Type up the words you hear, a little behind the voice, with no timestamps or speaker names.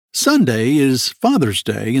Sunday is Father's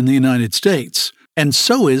Day in the United States, and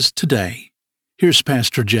so is today. Here's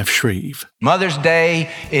Pastor Jeff Shreve. Mother's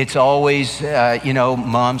Day, it's always,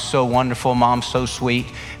 Mom's so wonderful, Mom's so sweet.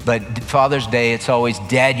 But Father's Day, it's always,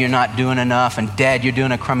 Dad, you're not doing enough, and Dad, you're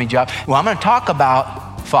doing a crummy job. Well, I'm going to talk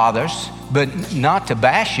about fathers, but not to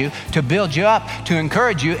bash you, to build you up, to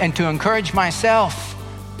encourage you, and to encourage myself.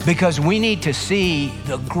 Because we need to see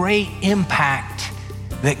the great impact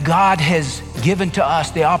that God has given to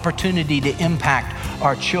us, the opportunity to impact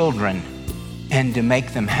our children and to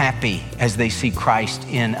make them happy as they see Christ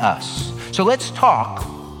in us. So let's talk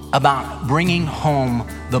about bringing home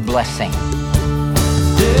the blessing.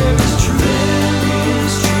 There is truth, there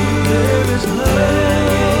is truth, there is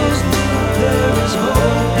love, there is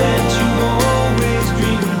hope that you always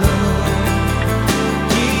dreamed of.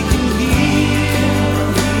 He can heal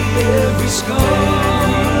every scar.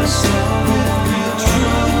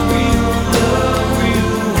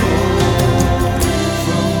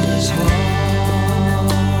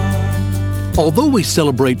 Although we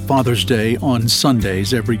celebrate Father's Day on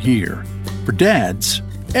Sundays every year, for dads,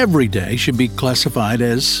 every day should be classified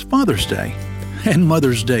as Father's Day, and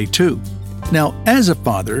Mother's Day too. Now, as a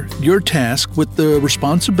father, you're tasked with the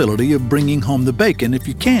responsibility of bringing home the bacon if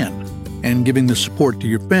you can, and giving the support to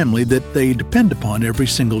your family that they depend upon every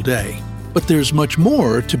single day. But there's much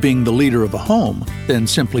more to being the leader of a home than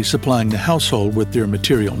simply supplying the household with their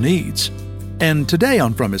material needs. And today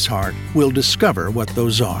on From His Heart, we'll discover what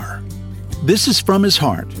those are. This is From His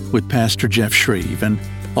Heart with Pastor Jeff Shreve and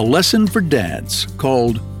a lesson for dads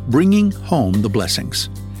called Bringing Home the Blessings.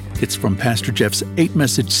 It's from Pastor Jeff's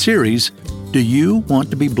 8-message series, Do You Want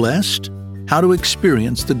to Be Blessed? How to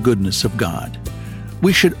Experience the Goodness of God.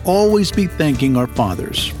 We should always be thanking our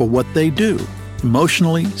fathers for what they do,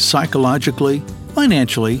 emotionally, psychologically,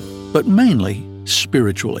 financially, but mainly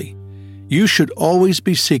spiritually. You should always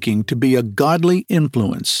be seeking to be a godly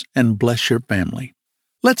influence and bless your family.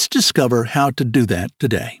 Let's discover how to do that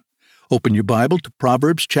today. Open your Bible to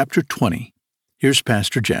Proverbs chapter 20. Here's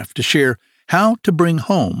Pastor Jeff to share how to bring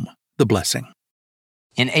home the blessing.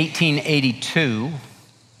 In 1882,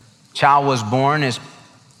 a child was born. His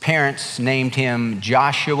parents named him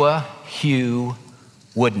Joshua Hugh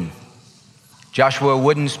Wooden. Joshua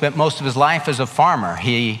Wooden spent most of his life as a farmer.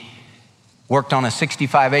 He worked on a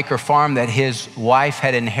 65-acre farm that his wife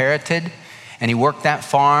had inherited. And he worked that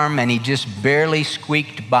farm, and he just barely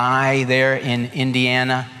squeaked by there in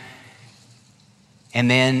Indiana.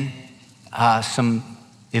 And then some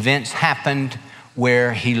events happened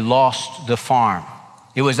where he lost the farm.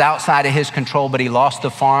 It was outside of his control, but he lost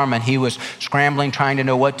the farm, and he was scrambling, trying to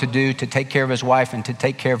know what to do to take care of his wife and to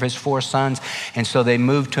take care of his 4 sons. And so they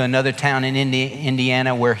moved to another town in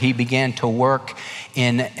Indiana where he began to work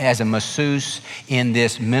as a masseuse in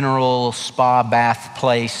this mineral spa bath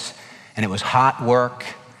place. And it was hot work,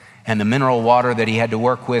 and the mineral water that he had to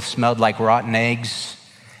work with smelled like rotten eggs,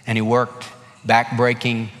 and he worked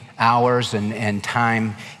back-breaking hours and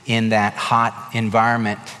time in that hot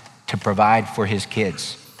environment to provide for his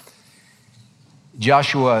kids.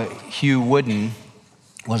 Joshua Hugh Wooden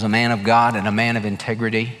was a man of God and a man of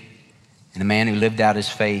integrity and a man who lived out his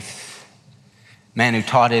faith, a man who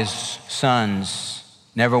taught his sons,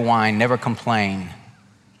 never whine, never complain,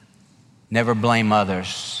 never blame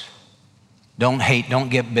others. Don't hate, don't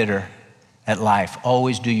get bitter at life.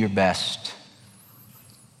 Always do your best.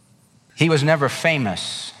 He was never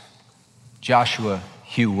famous, Joshua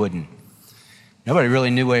Hugh Wooden. Nobody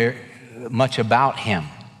really knew much about him.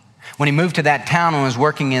 When he moved to that town and was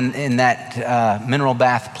working in that mineral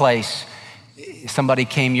bath place, somebody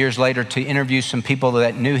came years later to interview some people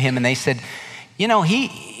that knew him, and they said,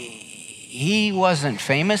 he wasn't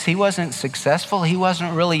famous, he wasn't successful, he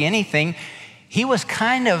wasn't really anything. He was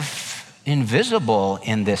kind of invisible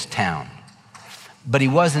in this town, but he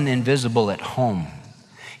wasn't invisible at home.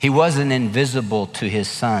 He wasn't invisible to his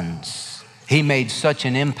sons. He made such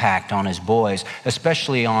an impact on his boys,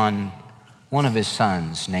 especially on one of his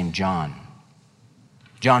sons named John.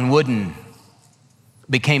 John Wooden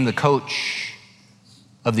became the coach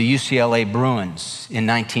of the UCLA Bruins in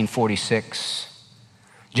 1946.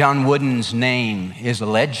 John Wooden's name is a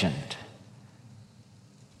legend.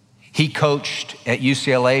 He coached at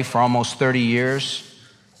UCLA for almost 30 years.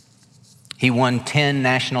 He won 10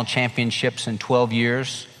 national championships in 12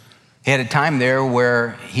 years. He had a time there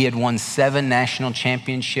where he had won 7 national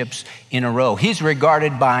championships in a row. He's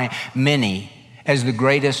regarded by many as the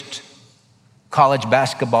greatest college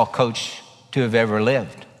basketball coach to have ever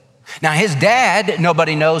lived. Now, his dad,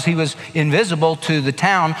 nobody knows, he was invisible to the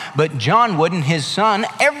town, but John Wooden, his son,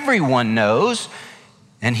 everyone knows,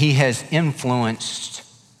 and he has influenced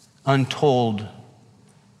untold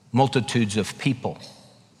multitudes of people.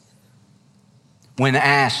 When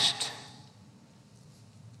asked,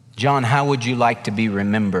 John, how would you like to be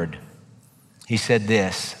remembered? He said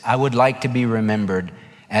this, I would like to be remembered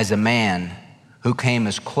as a man who came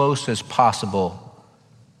as close as possible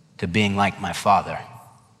to being like my father.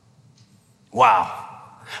 Wow.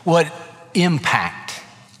 What impact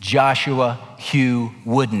Joshua Hugh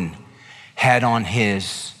Wooden had on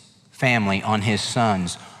his family, on his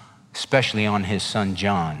sons, especially on his son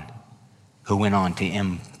John, who went on to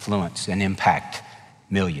influence and impact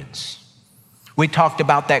millions. We talked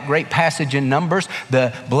about that great passage in Numbers,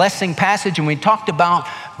 the blessing passage, and we talked about,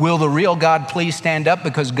 will the real God please stand up?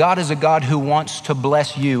 Because God is a God who wants to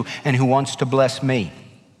bless you and who wants to bless me.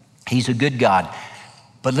 He's a good God.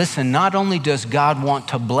 But listen, not only does God want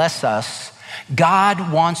to bless us,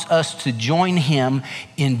 God wants us to join him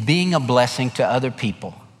in being a blessing to other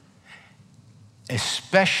people.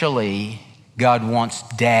 Especially, God wants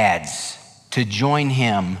dads to join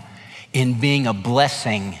him in being a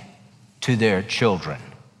blessing to their children.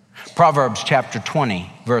 Proverbs chapter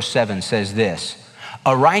 20, verse 7 says this,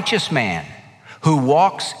 a righteous man who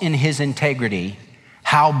walks in his integrity,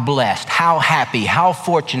 how blessed, how happy, how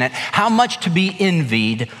fortunate, how much to be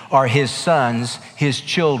envied are his sons, his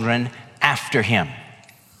children after him.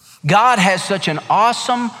 God has such an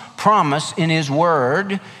awesome promise in his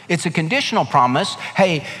word. It's a conditional promise.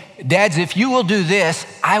 Hey, dads, if you will do this,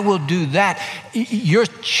 I will do that. Your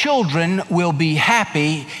children will be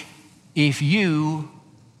happy if you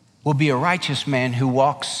will be a righteous man who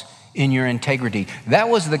walks in your integrity. That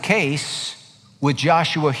was the case with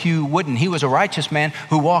Joshua Hugh Wooden. He was a righteous man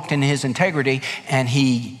who walked in his integrity, and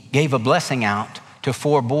he gave a blessing out to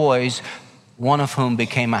 4 boys, one of whom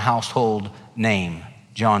became a household name,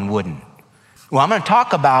 John Wooden. Well, I'm going to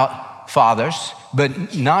talk about fathers,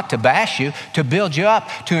 but not to bash you, to build you up,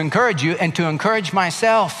 to encourage you, and to encourage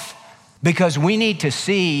myself, because we need to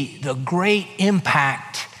see the great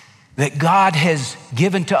impact that God has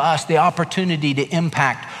given to us, the opportunity to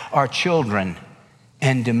impact our children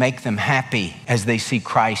and to make them happy as they see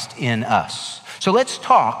Christ in us. So let's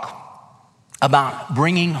talk about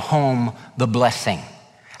bringing home the blessing.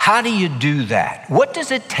 How do you do that? What does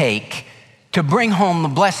it take to bring home the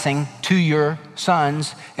blessing to your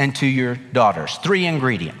sons and to your daughters? 3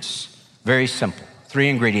 ingredients, very simple, 3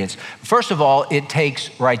 ingredients. First of all, it takes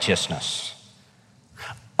righteousness.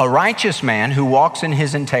 A righteous man who walks in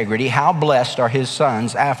his integrity, how blessed are his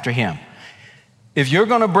sons after him? If you're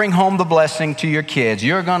going to bring home the blessing to your kids,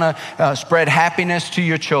 you're going to spread happiness to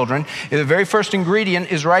your children, the very first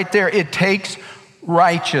ingredient is right there. It takes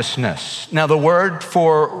righteousness. Now, the word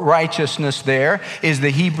for righteousness there is the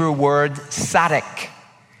Hebrew word tzaddik,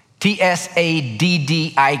 T-S-A-D-D-I-Q,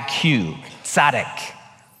 tzaddik.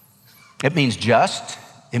 It means just,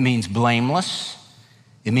 it means blameless,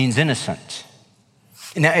 it means innocent.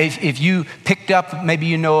 Now, if you picked up, maybe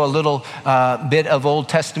you know a little bit of Old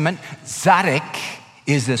Testament, tzaddik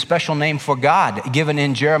is the special name for God, given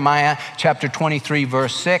in Jeremiah chapter 23,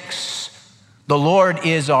 verse 6. The Lord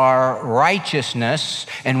is our righteousness,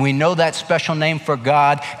 and we know that special name for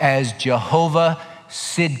God as Jehovah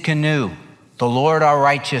Sidkenu, the Lord our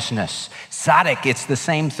righteousness. Tzaddik, it's the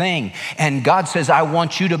same thing. And God says, I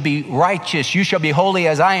want you to be righteous. You shall be holy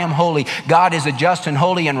as I am holy. God is a just and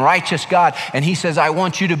holy and righteous God. And he says, I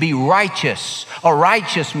want you to be righteous. A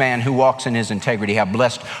righteous man who walks in his integrity. How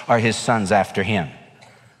blessed are his sons after him.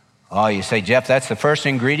 Oh, you say, Jeff, that's the first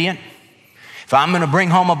ingredient? If I'm going to bring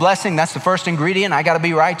home a blessing, that's the first ingredient. I got to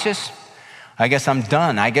be righteous. I guess I'm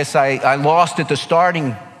done. I guess I lost at the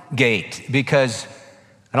starting gate, because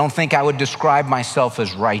I don't think I would describe myself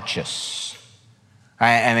as righteous.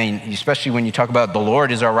 I mean, especially when you talk about the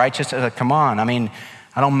Lord is our righteousness, come on. I mean,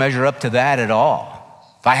 I don't measure up to that at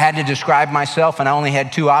all. If I had to describe myself and I only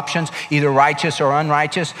had 2 options, either righteous or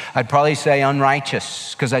unrighteous, I'd probably say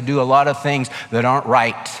unrighteous, because I do a lot of things that aren't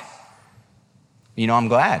right. You know, I'm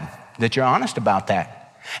glad that you're honest about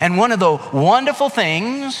that. And one of the wonderful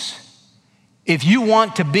things, if you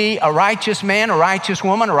want to be a righteous man, a righteous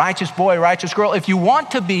woman, a righteous boy, a righteous girl, if you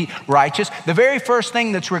want to be righteous, the very first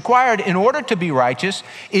thing that's required in order to be righteous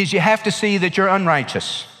is you have to see that you're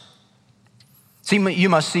unrighteous. See, you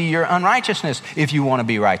must see your unrighteousness if you want to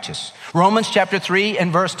be righteous. Romans chapter 3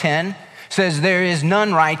 and verse 10 says, there is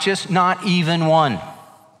none righteous, not even one.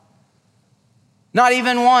 Not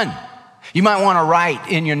even one. You might want to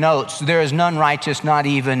write in your notes, there is none righteous, not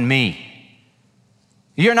even me.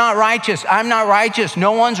 You're not righteous. I'm not righteous.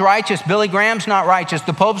 No one's righteous. Billy Graham's not righteous.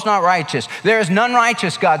 The Pope's not righteous. There is none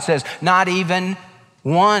righteous, God says, not even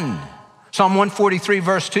one. Psalm 143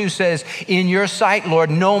 verse 2 says, in your sight,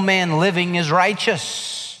 Lord, no man living is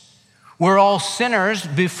righteous. We're all sinners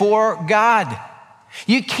before God.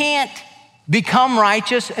 You can't become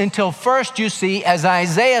righteous until first you see, as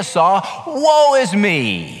Isaiah saw, woe is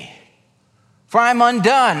me, for I'm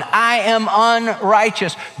undone. I am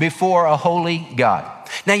unrighteous before a holy God.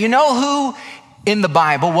 Now, you know who in the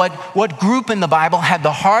Bible, what group in the Bible had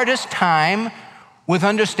the hardest time with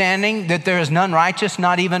understanding that there is none righteous,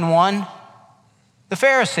 not even one? The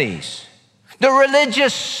Pharisees. The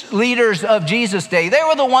religious leaders of Jesus' day. They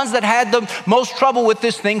were the ones that had the most trouble with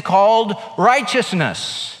this thing called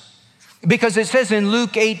righteousness. Because it says in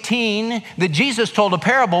Luke 18 that Jesus told a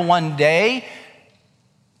parable one day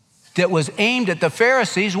that was aimed at the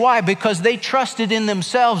Pharisees. Why? Because they trusted in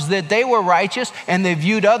themselves that they were righteous and they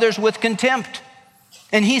viewed others with contempt.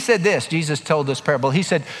 And he said this, Jesus told this parable. He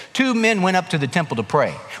said, 2 men went up to the temple to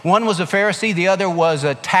pray. One was a Pharisee, the other was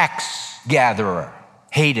a tax gatherer,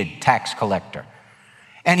 hated tax collector.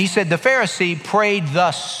 And he said the Pharisee prayed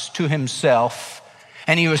thus to himself,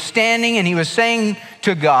 and he was standing and he was saying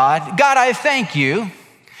to God, God, I thank you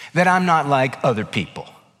that I'm not like other people,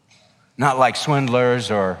 not like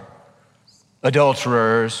swindlers or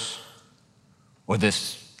adulterers or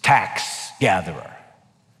this tax gatherer.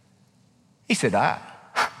 He said,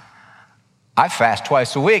 I fast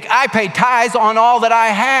twice a week. I pay tithes on all that I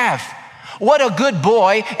have. What a good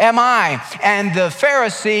boy am I. And the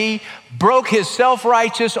Pharisee broke his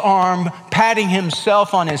self-righteous arm, patting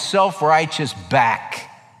himself on his self-righteous back.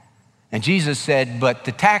 And Jesus said, but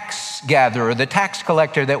the tax gatherer, the tax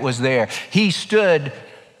collector that was there, he stood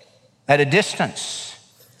at a distance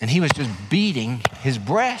and he was just beating his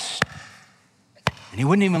breast. And he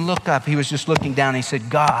wouldn't even look up. He was just looking down. He said,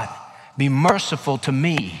 God, be merciful to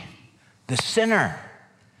me, the sinner.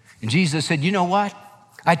 And Jesus said, you know what?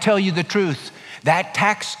 I tell you the truth. That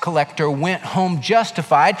tax collector went home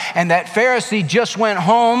justified, and that Pharisee just went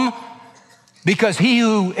home because he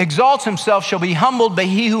who exalts himself shall be humbled, but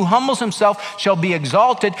he who humbles himself shall be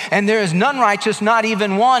exalted. And there is none righteous, not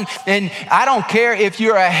even one. And I don't care if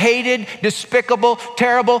you're a hated, despicable,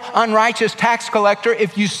 terrible, unrighteous tax collector.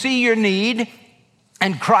 If you see your need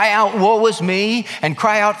and cry out, woe is me, and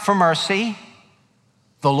cry out for mercy,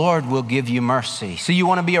 the Lord will give you mercy. So you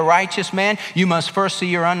want to be a righteous man? You must first see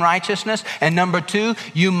your unrighteousness. And number 2,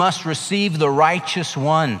 you must receive the righteous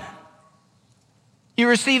one. You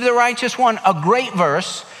receive the righteous one. A great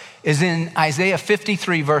verse is in Isaiah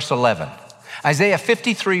 53, verse 11. Isaiah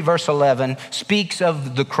 53, verse 11 speaks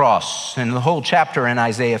of the cross. And the whole chapter in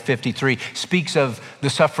Isaiah 53 speaks of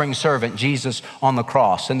the suffering servant, Jesus on the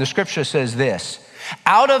cross. And the scripture says this,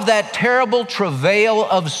 out of that terrible travail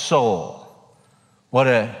of soul. What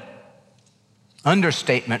an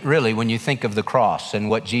understatement, really, when you think of the cross and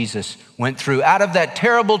what Jesus went through. Out of that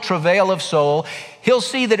terrible travail of soul, he'll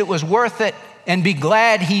see that it was worth it and be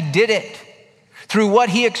glad he did it. Through what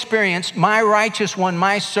he experienced, my righteous one,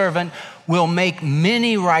 my servant, will make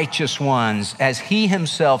many righteous ones as he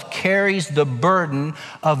himself carries the burden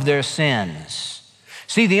of their sins.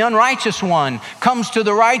 See, the unrighteous one comes to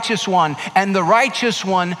the righteous one, and the righteous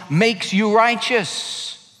one makes you righteous.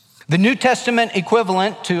 The New Testament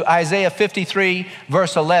equivalent to Isaiah 53,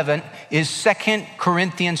 verse 11, is 2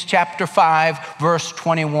 Corinthians chapter 5, verse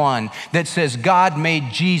 21, that says, God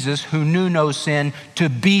made Jesus, who knew no sin, to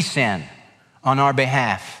be sin on our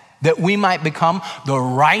behalf, that we might become the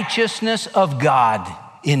righteousness of God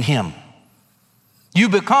in him. You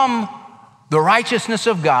become the righteousness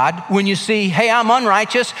of God when you see, hey, I'm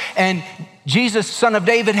unrighteous, and Jesus, son of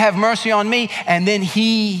David, have mercy on me. And then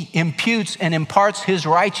he imputes and imparts his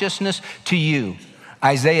righteousness to you.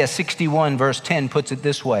 Isaiah 61 verse 10 puts it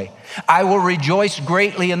this way. I will rejoice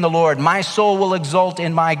greatly in the Lord. My soul will exult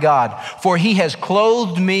in my God. For he has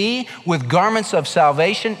clothed me with garments of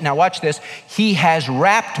salvation. Now watch this. He has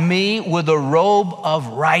wrapped me with a robe of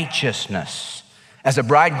righteousness. As a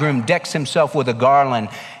bridegroom decks himself with a garland,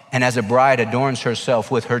 and as a bride adorns herself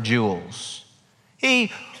with her jewels.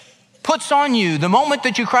 He puts on you, the moment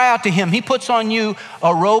that you cry out to him, he puts on you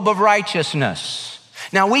a robe of righteousness.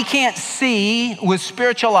 Now, we can't see with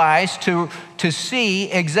spiritual eyes to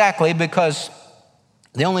see exactly, because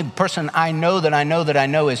the only person I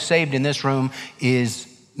know is saved in this room is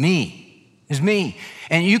me.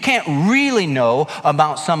 And you can't really know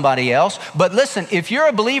about somebody else. But listen, if you're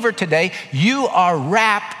a believer today, you are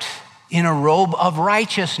wrapped in a robe of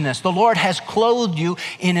righteousness. The Lord has clothed you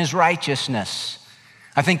in his righteousness.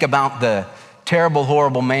 I think about the terrible,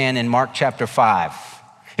 horrible man in Mark chapter 5.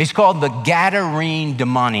 He's called the Gadarene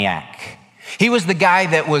demoniac. He was the guy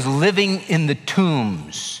that was living in the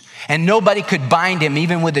tombs, and nobody could bind him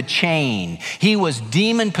even with a chain. He was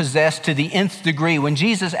demon-possessed to the nth degree. When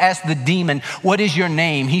Jesus asked the demon, what is your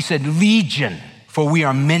name? He said, Legion, for we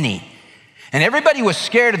are many. And everybody was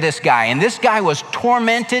scared of this guy. And this guy was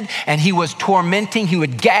tormented, and he was tormenting. He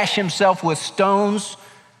would gash himself with stones.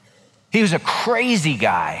 He was a crazy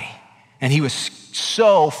guy, and he was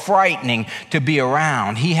so frightening to be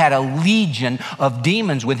around. He had a legion of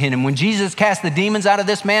demons within him. When Jesus cast the demons out of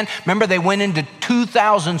this man, remember they went into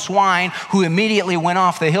 2,000 swine who immediately went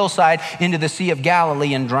off the hillside into the Sea of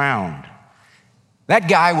Galilee and drowned. That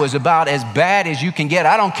guy was about as bad as you can get.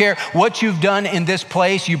 I don't care what you've done in this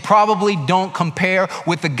place. You probably don't compare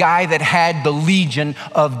with the guy that had the legion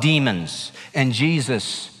of demons. And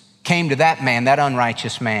Jesus came to that man, that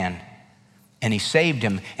unrighteous man, and he saved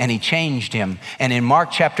him and he changed him. And in Mark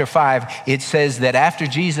chapter 5, it says that after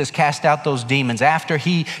Jesus cast out those demons, after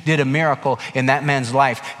he did a miracle in that man's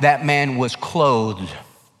life, that man was clothed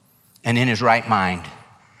and in his right mind.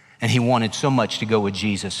 And he wanted so much to go with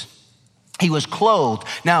Jesus. He was clothed.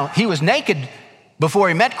 Now, he was naked before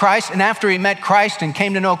he met Christ, and after he met Christ and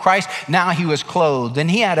came to know Christ, now he was clothed. And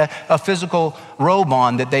he had a physical robe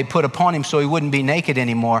on that they put upon him so he wouldn't be naked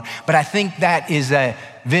anymore. But I think that is a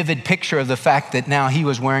vivid picture of the fact that now he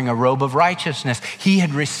was wearing a robe of righteousness. He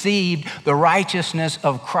had received the righteousness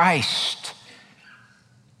of Christ.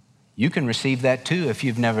 You can receive that too if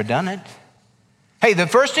you've never done it. Hey, the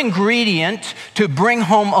first ingredient to bring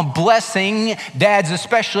home a blessing, dads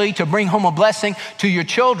especially, to bring home a blessing to your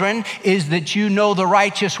children is that you know the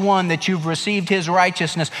righteous one, that you've received his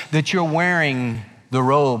righteousness, that you're wearing the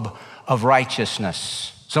robe of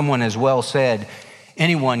righteousness. Someone has well said,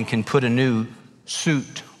 anyone can put a new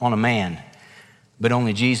suit on a man, but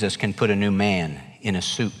only Jesus can put a new man in a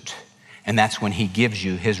suit. And that's when he gives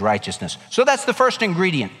you his righteousness. So that's the first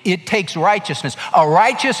ingredient. It takes righteousness. A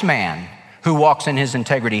righteous man who walks in his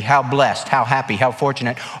integrity, how blessed, how happy, how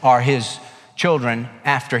fortunate are his children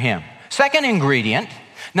after him. Second ingredient,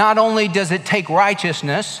 not only does it take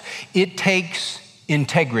righteousness, it takes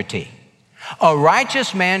integrity. A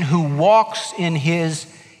righteous man who walks in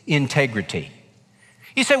his integrity.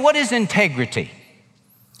 You say, what is integrity?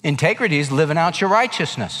 Integrity is living out your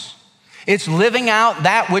righteousness. It's living out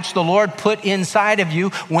that which the Lord put inside of you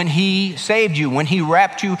when he saved you, when he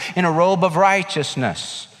wrapped you in a robe of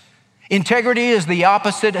righteousness. Integrity is the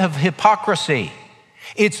opposite of hypocrisy.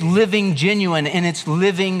 It's living genuine and it's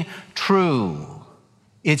living true.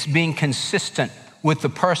 It's being consistent with the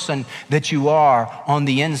person that you are on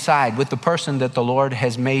the inside, with the person that the Lord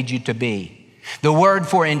has made you to be. The word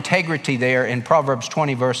for integrity there in Proverbs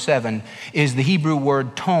 20 verse 7 is the Hebrew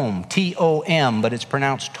word tom, T-O-M, but it's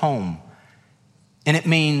pronounced tom. And it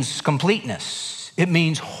means completeness. It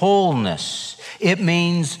means wholeness. It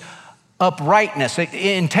means uprightness.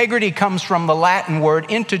 Integrity comes from the Latin word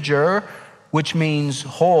integer, which means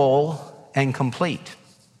whole and complete.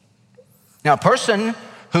 Now, a person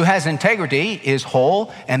who has integrity is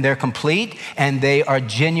whole and they're complete and they are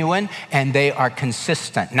genuine and they are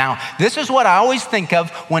consistent. Now, this is what I always think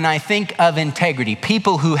of when I think of integrity.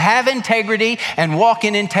 People who have integrity and walk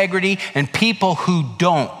in integrity and people who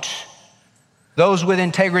don't. Those with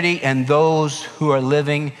integrity and those who are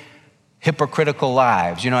living hypocritical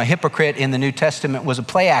lives. You know, a hypocrite in the New Testament was a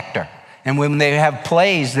play actor. And when they have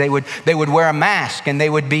plays, they would wear a mask and they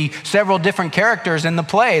would be several different characters in the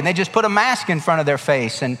play. And they just put a mask in front of their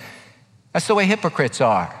face. And that's the way hypocrites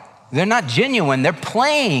are. They're not genuine. They're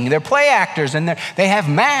playing. They're play actors and they have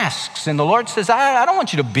masks. And the Lord says, I don't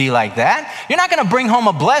want you to be like that. You're not going to bring home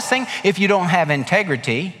a blessing if you don't have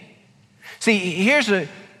integrity. See, here's a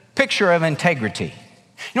picture of integrity.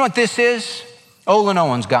 You know what this is? Olin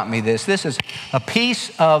Owens got me this. This is a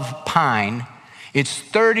piece of pine. It's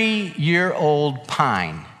 30-year-old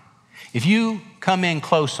pine. If you come in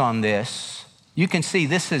close on this, you can see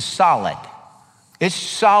this is solid. It's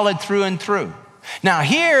solid through and through. Now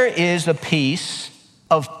here is a piece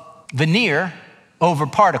of veneer over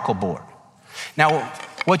particle board. Now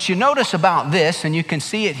what you notice about this, and you can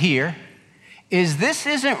see it here, is this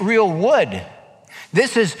isn't real wood.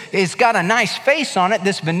 It's got a nice face on it,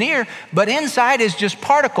 this veneer, but inside is just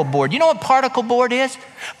particle board. You know what particle board is?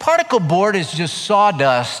 Particle board is just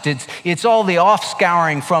sawdust. It's all the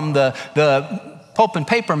off-scouring from the pulp and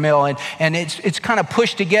paper mill, and it's kind of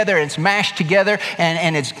pushed together, it's mashed together,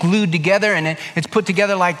 and it's glued together, and it's put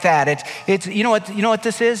together like that. It's you know what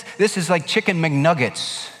this is? This is like chicken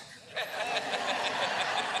McNuggets.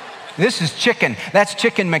 This is chicken. That's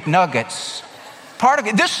chicken McNuggets.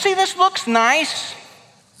 This looks nice.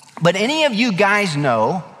 But any of you guys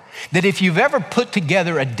know that if you've ever put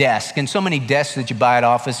together a desk, and so many desks that you buy at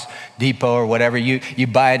Office Depot or whatever, you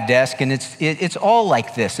buy a desk and it's all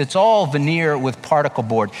like this. It's all veneer with particle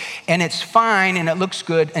board. And it's fine and it looks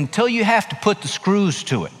good until you have to put the screws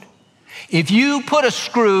to it. If you put a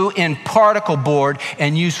screw in particle board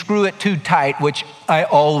and you screw it too tight, which I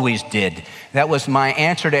always did, that was my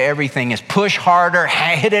answer to everything, is push harder,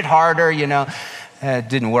 hit it harder, It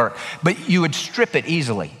didn't work. But you would strip it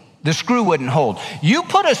easily. The screw wouldn't hold. You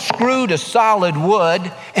put a screw to solid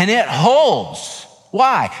wood and it holds.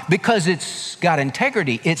 Why? Because it's got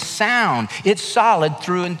integrity, it's sound, it's solid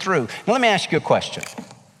through and through. Now let me ask you a question.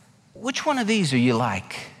 Which one of these are you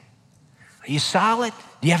like? Are you solid?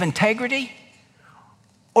 Do you have integrity?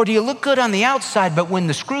 Or do you look good on the outside, but when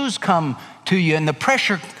the screws come to you and the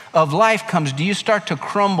pressure of life comes, do you start to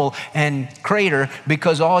crumble and crater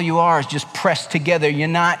because all you are is just pressed together? You're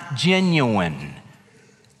not genuine.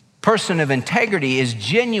 Person of integrity is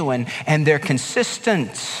genuine and they're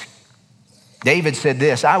consistent. David said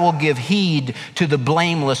this, I will give heed to the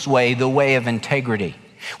blameless way, the way of integrity.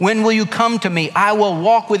 When will you come to me? I will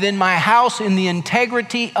walk within my house in the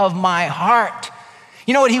integrity of my heart.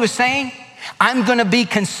 You know what he was saying? I'm going to be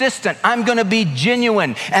consistent. I'm going to be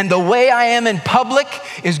genuine. And the way I am in public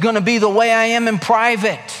is going to be the way I am in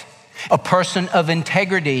private. A person of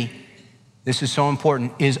integrity, this is so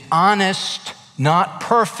important, is honest, not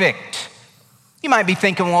perfect. You might be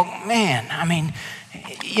thinking, well, man, I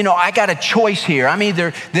got a choice here. I'm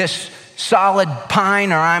either this solid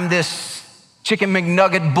pine or I'm this chicken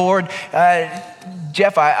McNugget board.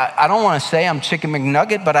 Jeff, I don't want to say I'm chicken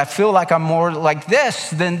McNugget, but I feel like I'm more like this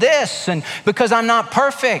than this, and because I'm not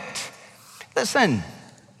perfect. Listen,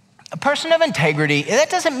 a person of integrity, that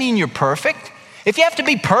doesn't mean you're perfect. If you have to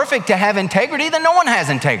be perfect to have integrity, then no one has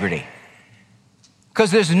integrity. Because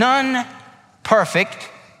there's none perfect,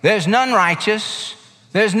 there's none righteous,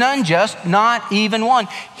 there's none just, not even one.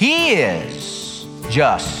 He is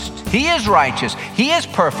just. He is righteous. He is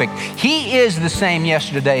perfect. He is the same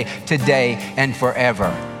yesterday, today, and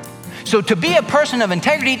forever. So to be a person of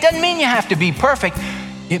integrity doesn't mean you have to be perfect.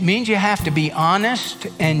 It means you have to be honest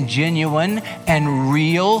and genuine and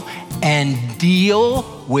real and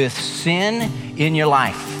deal with sin in your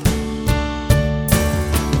life.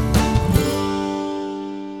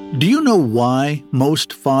 Do you know why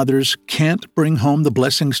most fathers can't bring home the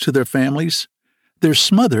blessings to their families? They're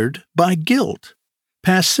smothered by guilt,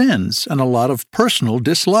 past sins, and a lot of personal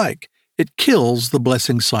dislike. It kills the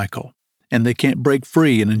blessing cycle, and they can't break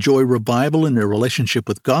free and enjoy revival in their relationship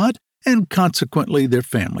with God and consequently their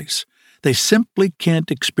families. They simply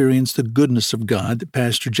can't experience the goodness of God that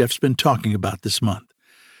Pastor Jeff's been talking about this month.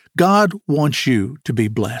 God wants you to be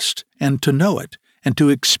blessed and to know it and to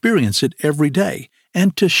experience it every day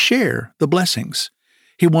and to share the blessings.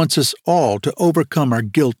 He wants us all to overcome our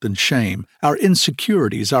guilt and shame, our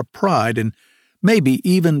insecurities, our pride, and maybe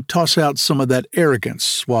even toss out some of that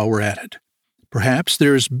arrogance while we're at it. Perhaps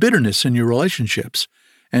there's bitterness in your relationships,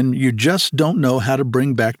 and you just don't know how to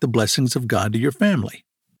bring back the blessings of God to your family.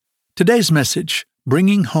 Today's message,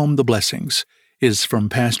 Bringing Home the Blessings, is from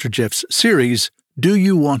Pastor Jeff's series, Do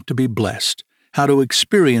You Want to Be Blessed? How to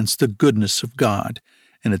Experience the Goodness of God.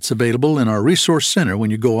 And it's available in our resource center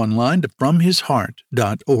when you go online to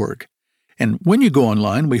fromhisheart.org. And when you go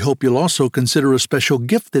online, we hope you'll also consider a special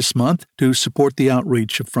gift this month to support the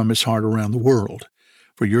outreach of From His Heart around the world.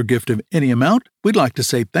 For your gift of any amount, we'd like to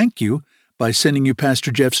say thank you by sending you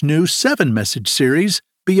Pastor Jeff's new 7-message series,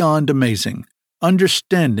 Beyond Amazing,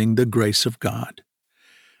 Understanding the Grace of God.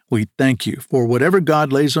 We thank you for whatever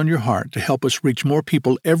God lays on your heart to help us reach more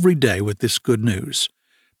people every day with this good news.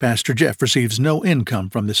 Pastor Jeff receives no income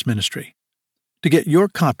from this ministry. To get your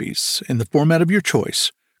copies in the format of your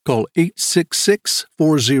choice, call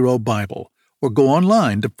 866-40-BIBLE or go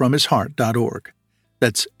online to fromhisheart.org.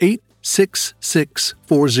 That's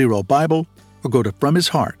 866-40-BIBLE or go to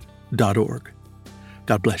fromhisheart.org.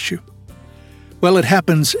 God bless you. Well, it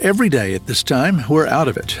happens every day at this time. We're out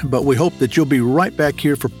of it, but we hope that you'll be right back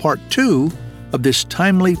here for part 2 of this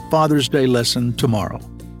timely Father's Day lesson tomorrow.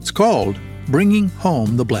 It's called Bringing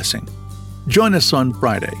Home the Blessing. Join us on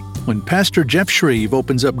Friday when Pastor Jeff Shreve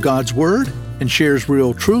opens up God's Word and shares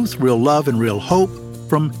real truth, real love, and real hope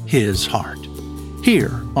from His heart.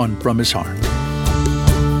 Here on From His Heart.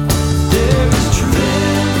 There is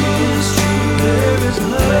truth, there is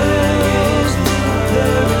love,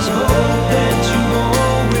 there is hope that you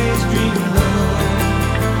always dreamed of.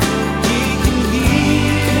 He can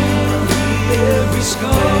heal every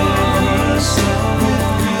scar.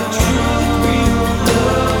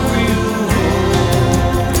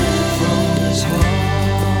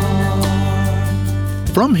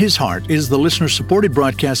 From His Heart is the listener-supported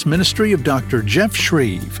broadcast ministry of Dr. Jeff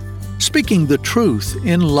Shreve, speaking the truth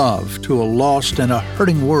in love to a lost and a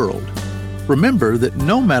hurting world. Remember that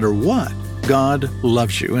no matter what, God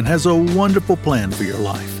loves you and has a wonderful plan for your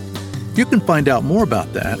life. You can find out more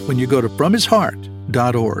about that when you go to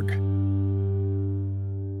FromHisHeart.org.